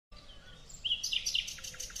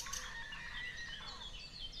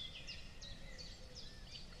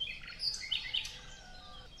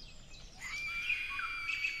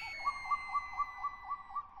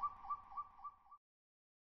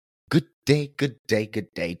good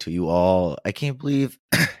day to you all. I can't believe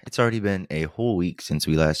it's already been a whole week since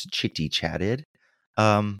we last chitty-chatted.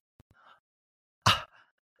 Um,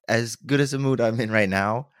 as good as a mood I'm in right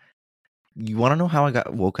now, you want to know how I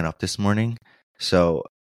got woken up this morning? So,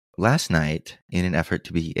 last night, in an effort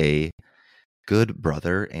to be a good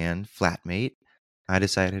brother and flatmate, I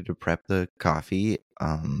decided to prep the coffee,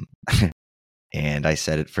 and I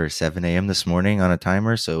set it for 7 a.m. this morning on a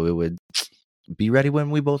timer so it would be ready when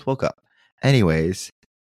we both woke up. Anyways,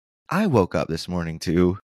 I woke up this morning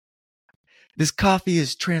to this coffee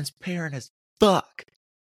is transparent as fuck.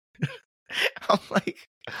 I'm like,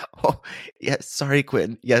 oh, yes, sorry,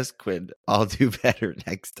 Quinn. Yes, Quinn, I'll do better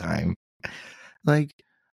next time. Like,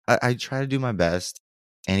 I try to do my best,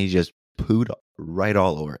 and he just pooed right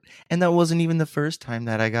all over it. And that wasn't even the first time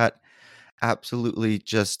that I got absolutely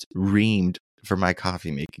just reamed for my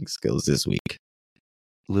coffee making skills this week.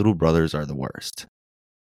 Little brothers are the worst.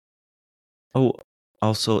 Oh,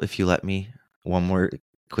 also, if you let me, one more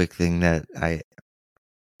quick thing that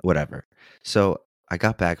whatever. So I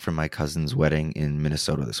got back from my cousin's wedding in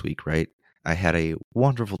Minnesota this week, right? I had a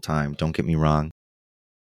wonderful time, don't get me wrong.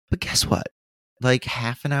 But guess what? Like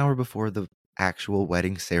half an hour before the actual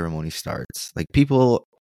wedding ceremony starts, like people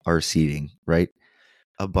are seating, right?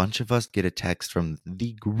 A bunch of us get a text from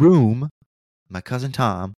the groom, my cousin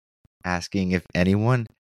Tom, asking if anyone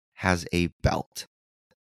has a belt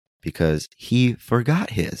because he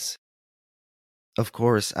forgot his. Of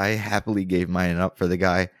course, I happily gave mine up for the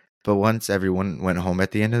guy, but once everyone went home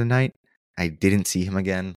at the end of the night, I didn't see him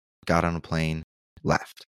again, got on a plane,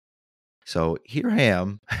 left. So here I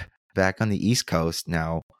am, back on the East Coast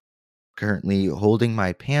now, currently holding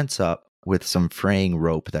my pants up with some fraying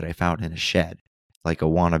rope that I found in a shed, like a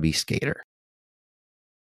wannabe skater.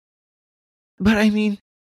 But I mean,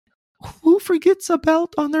 who forgets a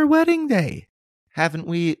belt on their wedding day? Haven't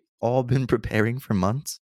we all been preparing for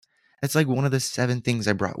months? It's like one of the 7 things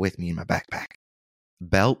I brought with me in my backpack.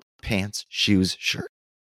 Belt, pants, shoes, shirt,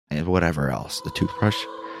 and whatever else. The toothbrush.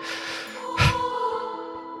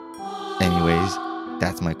 Anyways,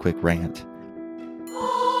 that's my quick rant.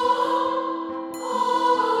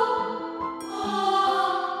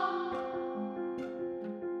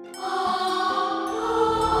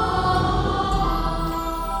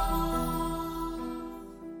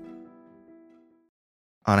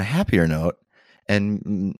 On a happier note,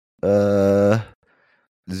 and zero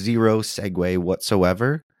segue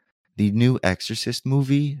whatsoever, the new Exorcist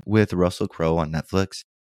movie with Russell Crowe on Netflix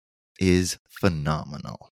is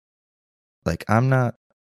phenomenal. Like, I'm not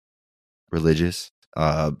religious,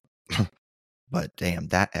 but damn,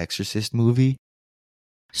 that Exorcist movie,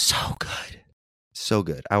 so good. So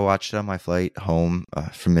good. I watched it on my flight home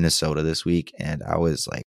from Minnesota this week, and I was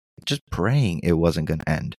like, just praying it wasn't going to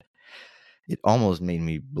end. It almost made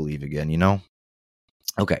me believe again, you know?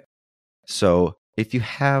 Okay, so if you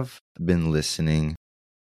have been listening,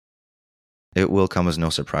 it will come as no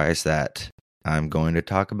surprise that I'm going to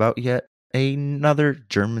talk about yet another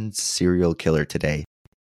German serial killer today.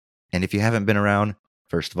 And if you haven't been around,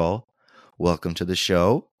 first of all, welcome to the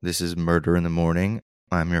show. This is Murder in the Morning.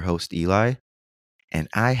 I'm your host, Eli. And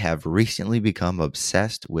I have recently become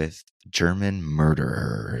obsessed with German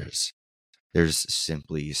murderers. There's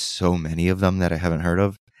simply so many of them that I haven't heard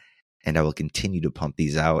of, and I will continue to pump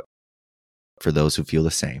these out for those who feel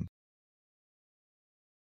the same.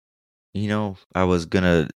 You know, I was going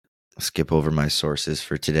to skip over my sources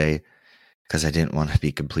for today because I didn't want to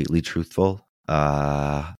be completely truthful.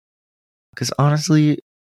 Because honestly,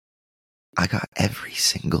 I got every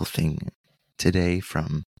single thing today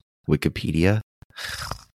from Wikipedia.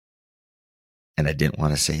 And I didn't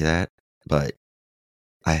want to say that, but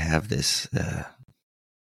I have this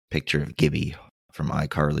picture of Gibby from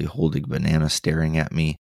iCarly holding a banana staring at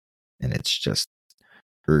me, and it's just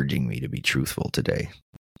urging me to be truthful today.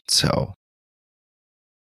 So,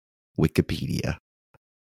 Wikipedia.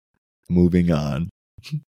 Moving on.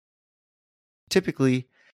 Typically,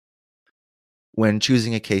 when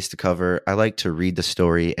choosing a case to cover, I like to read the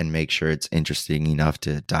story and make sure it's interesting enough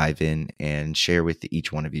to dive in and share with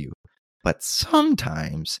each one of you. But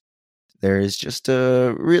sometimes there is just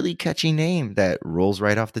a really catchy name that rolls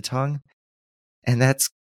right off the tongue. And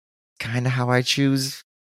that's kind of how I choose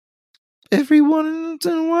every once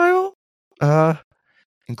in a while,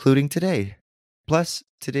 including today. Plus,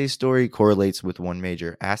 today's story correlates with one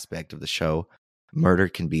major aspect of the show. Murder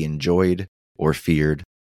can be enjoyed or feared,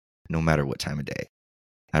 no matter what time of day.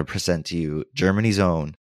 I present to you Germany's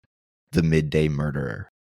own, the Midday Murderer.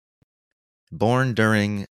 Born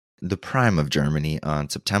during the prime of Germany on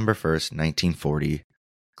September 1st, 1940,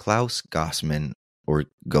 Klaus Gosmann, or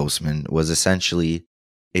Gosmann, was essentially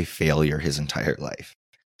a failure his entire life,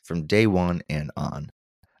 from day one and on.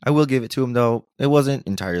 I will give it to him, though, it wasn't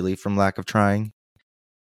entirely from lack of trying.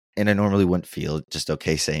 And I normally wouldn't feel just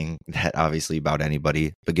okay saying that, obviously, about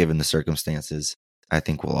anybody, but given the circumstances, I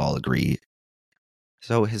think we'll all agree.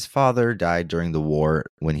 So his father died during the war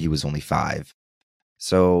when he was only 5.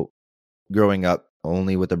 So growing up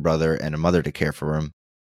only with a brother and a mother to care for him,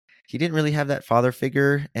 he didn't really have that father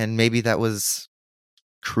figure, and maybe that was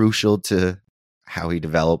crucial to how he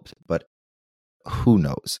developed, but who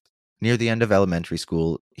knows? Near the end of elementary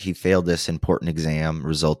school, he failed this important exam,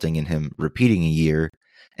 resulting in him repeating a year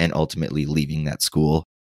and ultimately leaving that school.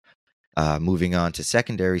 Moving on to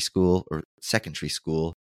secondary school,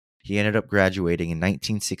 he ended up graduating in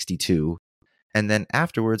 1962. And then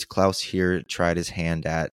afterwards, Klaus here tried his hand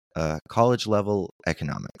at college level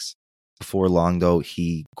economics. Before long, though,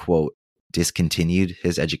 he, quote, discontinued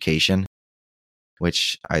his education,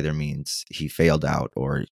 which either means he failed out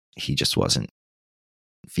or he just wasn't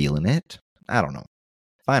feeling it. I don't know.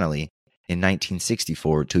 Finally, in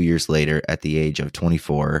 1964, 2 years later, at the age of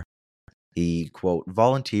 24, he, quote,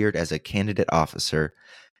 volunteered as a candidate officer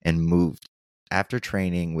and moved. After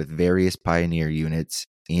training with various pioneer units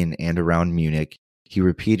in and around Munich, he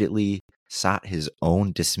repeatedly sought his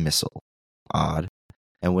own dismissal. Odd.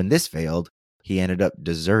 And when this failed, he ended up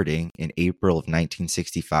deserting in April of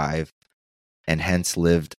 1965 and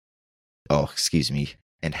henceforth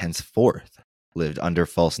lived under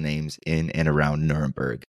false names in and around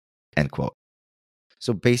Nuremberg, end quote.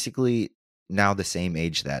 So basically, now the same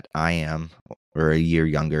age that I am, or a year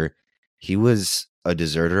younger, he was a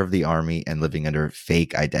deserter of the army and living under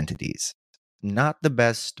fake identities. Not the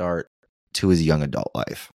best start to his young adult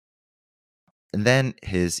life. And then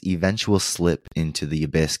his eventual slip into the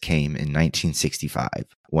abyss came in 1965,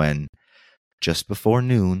 when, just before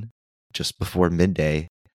noon, just before midday,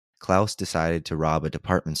 Klaus decided to rob a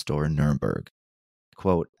department store in Nuremberg.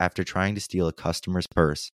 Quote, after trying to steal a customer's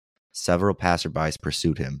purse, several passerbys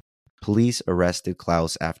pursued him. Police arrested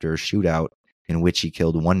Klaus after a shootout in which he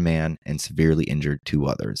killed one man and severely injured 2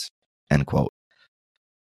 others, end quote.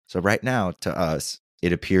 So right now, to us,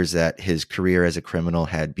 it appears that his career as a criminal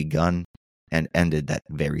had begun and ended that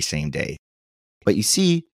very same day. But you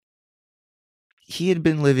see, he had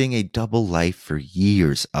been living a double life for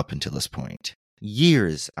years up until this point.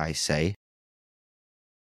 Years, I say.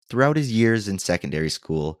 Throughout his years in secondary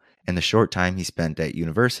school and the short time he spent at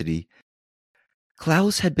university,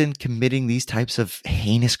 Klaus had been committing these types of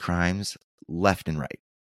heinous crimes left and right.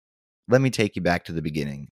 Let me take you back to the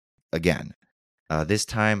beginning again. This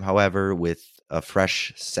time, however, with a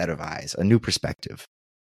fresh set of eyes, a new perspective.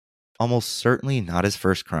 Almost certainly not his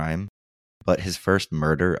first crime, but his first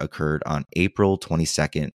murder occurred on April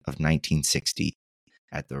 22nd of 1960,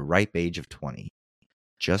 at the ripe age of 20.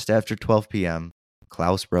 Just after 12 p.m.,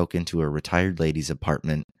 Klaus broke into a retired lady's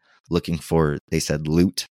apartment looking for, they said,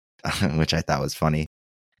 loot, which I thought was funny.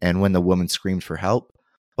 And when the woman screamed for help,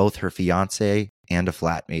 both her fiancé and a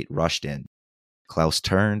flatmate rushed in. Klaus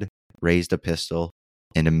turned, raised a pistol,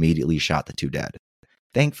 and immediately shot the 2 dead.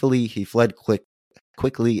 Thankfully, he fled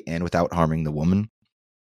quickly and without harming the woman.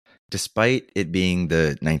 Despite it being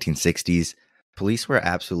the 1960s, police were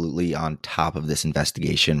absolutely on top of this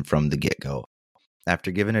investigation from the get-go. After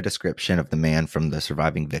giving a description of the man from the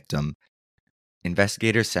surviving victim,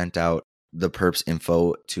 investigators sent out the perp's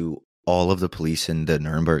info to all of the police in the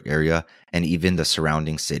Nuremberg area and even the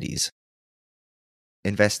surrounding cities.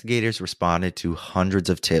 Investigators responded to hundreds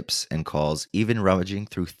of tips and calls, even rummaging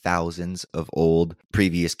through thousands of old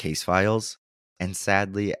previous case files. And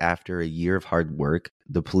sadly, after a year of hard work,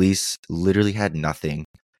 the police literally had nothing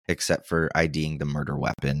except for IDing the murder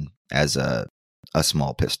weapon as a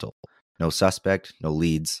small pistol. No suspect, no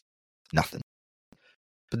leads, nothing.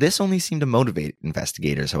 But this only seemed to motivate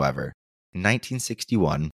investigators, however. In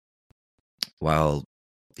 1961, while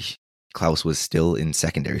Klaus was still in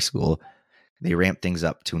secondary school, they ramped things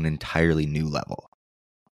up to an entirely new level.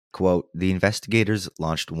 Quote, the investigators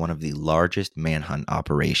launched one of the largest manhunt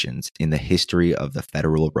operations in the history of the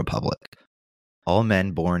Federal Republic. All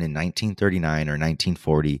men born in 1939 or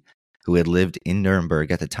 1940 who had lived in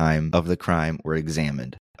Nuremberg at the time of the crime were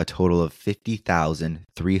examined, a total of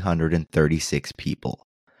 50,336 people.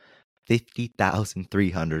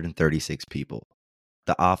 50,336 people.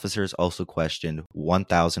 The officers also questioned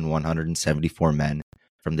 1,174 men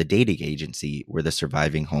from the dating agency where the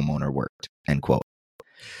surviving homeowner worked, end quote.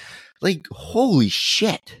 Like, holy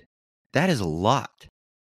shit. That is a lot.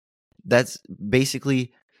 That's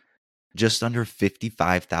basically just under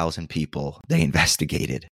 55,000 people they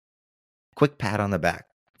investigated. Quick pat on the back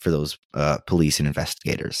for those police and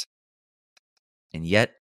investigators. And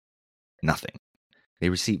yet, nothing. They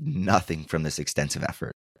received nothing from this extensive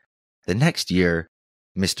effort. The next year,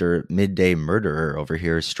 Mr. Midday Murderer over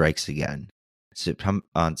here strikes again. In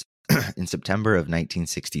September of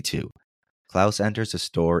 1962, Klaus enters a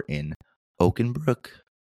store in Oakenbrook.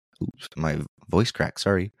 Oops, my voice cracked,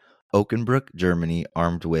 sorry. Oakenbrook, Germany,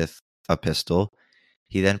 armed with a pistol.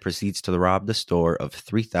 He then proceeds to rob the store of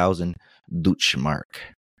 3,000 Deutschmark,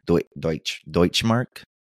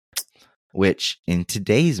 which in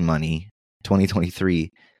today's money, 2023,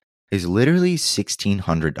 is literally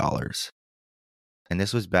 $1,600. And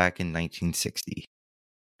this was back in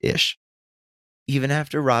 1960-ish. Even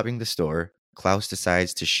after robbing the store, Klaus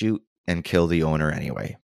decides to shoot and kill the owner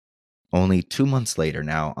anyway. Only 2 months later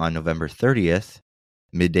now, on November 30th,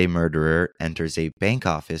 Midday Murderer enters a bank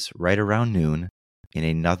office right around noon in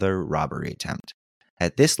another robbery attempt.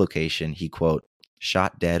 At this location, he, quote,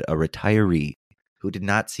 shot dead a retiree who did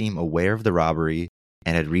not seem aware of the robbery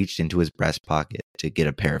and had reached into his breast pocket to get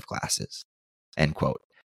a pair of glasses, end quote.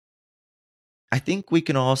 I think we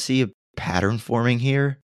can all see a pattern forming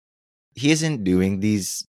here. He isn't doing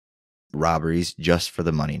these robberies just for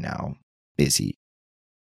the money now, is he?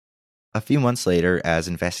 A few months later, as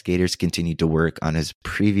investigators continued to work on his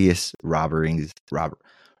previous robberies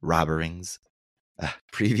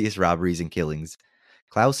and killings,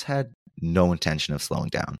 Klaus had no intention of slowing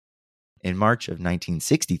down. In March of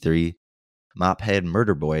 1963, Mophead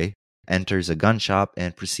Murder Boy enters a gun shop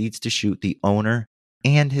and proceeds to shoot the owner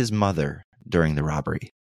and his mother during the robbery.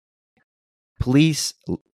 Police,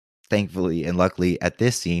 thankfully and luckily, at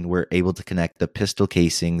this scene were able to connect the pistol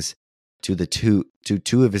casings to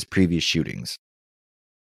two of his previous shootings.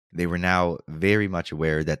 They were now very much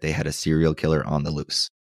aware that they had a serial killer on the loose.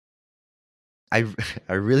 I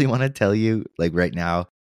really want to tell you, like right now,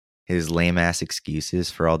 his lame ass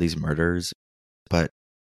excuses for all these murders, but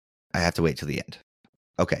I have to wait till the end.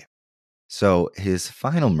 Okay, so his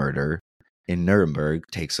final murder in Nuremberg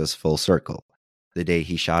takes us full circle. The day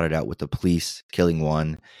he shot it out with the police, killing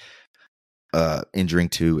one, injuring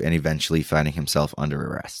two, and eventually finding himself under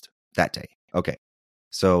arrest. That day. Okay,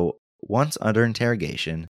 so once under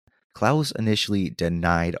interrogation, Klaus initially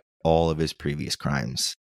denied all of his previous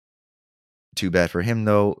crimes. Too bad for him,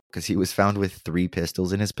 though, because he was found with 3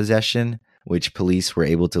 pistols in his possession, which police were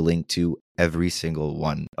able to link to every single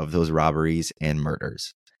one of those robberies and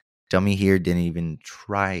murders. Dummy here didn't even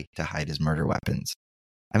try to hide his murder weapons.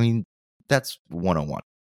 I mean, that's 101.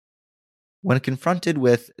 When confronted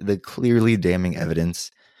with the clearly damning evidence,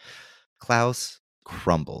 Klaus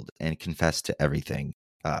crumbled and confessed to everything.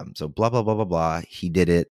 So blah, blah, blah, blah, blah. He did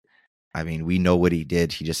it. I mean, we know what he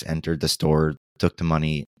did. He just entered the store, took the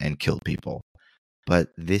money, and killed people. But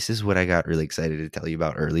this is what I got really excited to tell you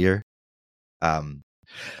about earlier.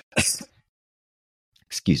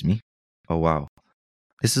 Excuse me. Oh, wow.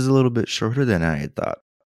 This is a little bit shorter than I had thought.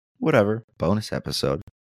 Whatever. Bonus episode.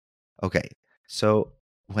 Okay. So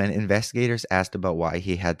when investigators asked about why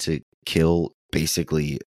he had to kill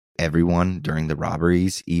basically everyone during the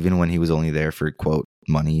robberies, even when he was only there for, quote,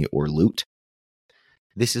 money or loot,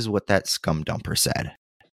 this is what that scum dumper said.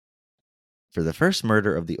 For the first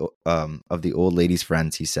murder of the old lady's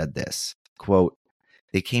friends, he said this, quote,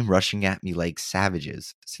 they came rushing at me like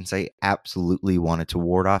savages. Since I absolutely wanted to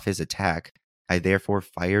ward off his attack, I therefore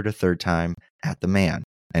fired a third time at the man,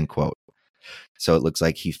 end quote. So it looks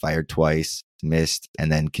like he fired twice, missed,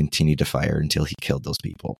 and then continued to fire until he killed those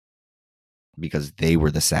people because they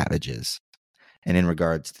were the savages. And in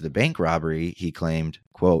regards to the bank robbery, he claimed,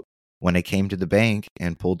 quote, when I came to the bank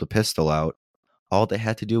and pulled the pistol out, all they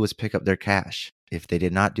had to do was pick up their cash. If they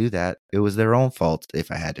did not do that, it was their own fault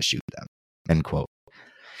if I had to shoot them, end quote.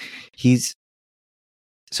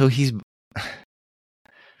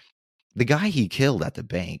 The guy he killed at the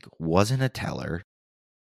bank wasn't a teller.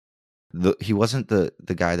 He wasn't the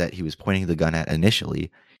guy that he was pointing the gun at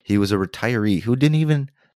initially. He was a retiree who didn't even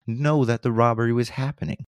know that the robbery was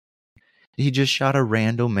happening. He just shot a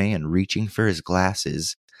random man reaching for his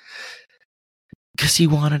glasses because he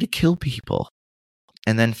wanted to kill people.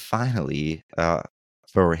 And then finally,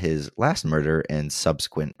 for his last murder and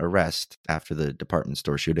subsequent arrest after the department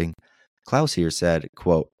store shooting, Klaus here said,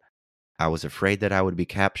 quote, I was afraid that I would be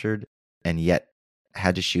captured and yet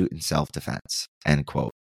had to shoot in self-defense, end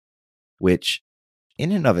quote. Which,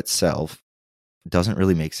 in and of itself, doesn't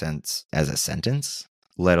really make sense as a sentence,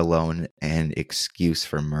 let alone an excuse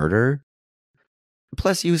for murder.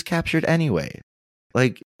 Plus, he was captured anyway.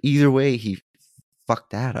 Like, either way, he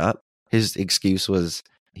fucked that up. His excuse was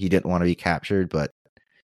he didn't want to be captured, but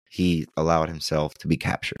he allowed himself to be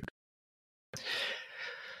captured.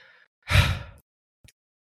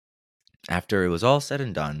 After it was all said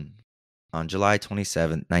and done, on July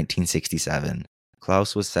 27, 1967,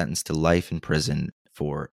 Klaus was sentenced to life in prison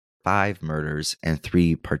for 5 murders and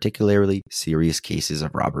 3 particularly serious cases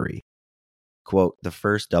of robbery. Quote, the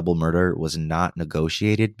first double murder was not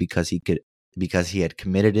negotiated because he had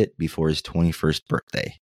committed it before his 21st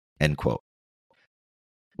birthday, end quote.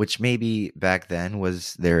 Which maybe back then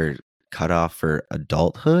was their cutoff for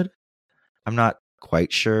adulthood. I'm not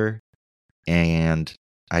quite sure. And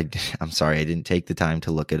I'm sorry, I didn't take the time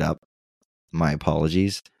to look it up. My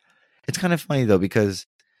apologies. It's kind of funny though, because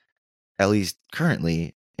at least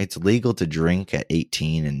currently it's legal to drink at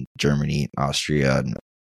 18 in Germany, Austria, and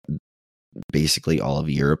basically all of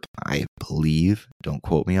Europe, I believe. Don't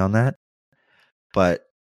quote me on that. But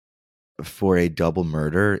for a double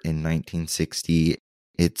murder in 1960,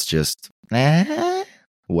 it's just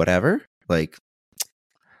whatever. Like,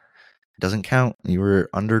 doesn't count. You were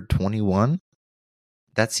under 21.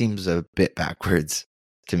 That seems a bit backwards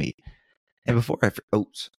to me. And before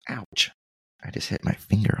ouch. I just hit my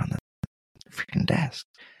finger on the freaking desk.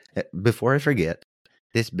 Before I forget,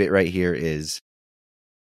 this bit right here is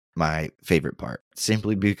my favorite part,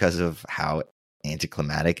 simply because of how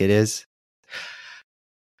anticlimactic it is.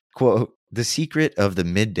 Quote, the secret of the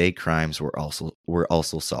midday crimes were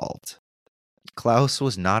also solved. Klaus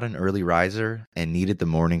was not an early riser and needed the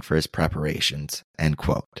morning for his preparations, end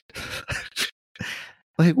quote.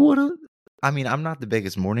 Like, I'm not the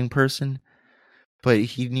biggest morning person, but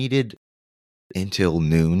he needed until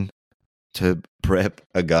noon to prep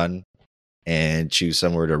a gun and choose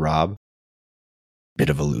somewhere to rob. Bit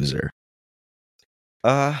of a loser.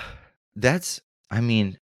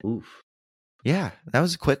 Oof. Yeah, that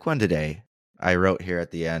was a quick one today. I wrote here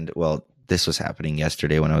at the end, well, this was happening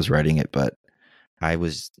yesterday when I was writing it, but my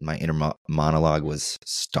inner monologue was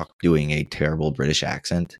stuck doing a terrible British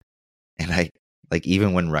accent. And I, like,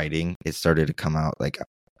 even when writing, it started to come out like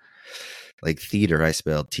theater, I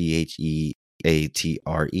spelled Theatre,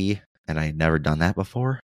 and I had never done that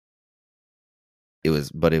before. It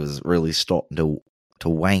was really starting to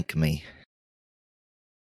wank me.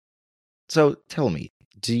 So tell me,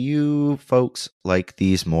 do you folks like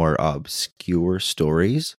these more obscure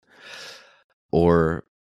stories? Or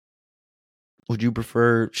would you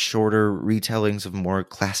prefer shorter retellings of more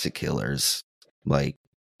classic killers like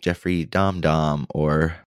Jeffrey Dom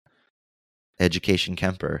or Education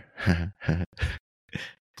Kemper?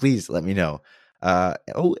 Please let me know.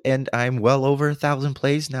 And I'm well over 1,000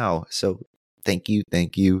 plays now. So thank you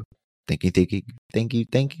very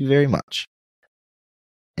much.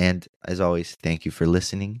 And as always, thank you for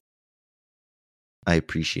listening. I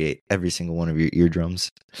appreciate every single one of your eardrums.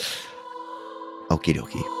 Okie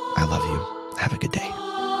dokie. I love you. Have a good day.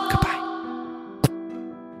 Goodbye.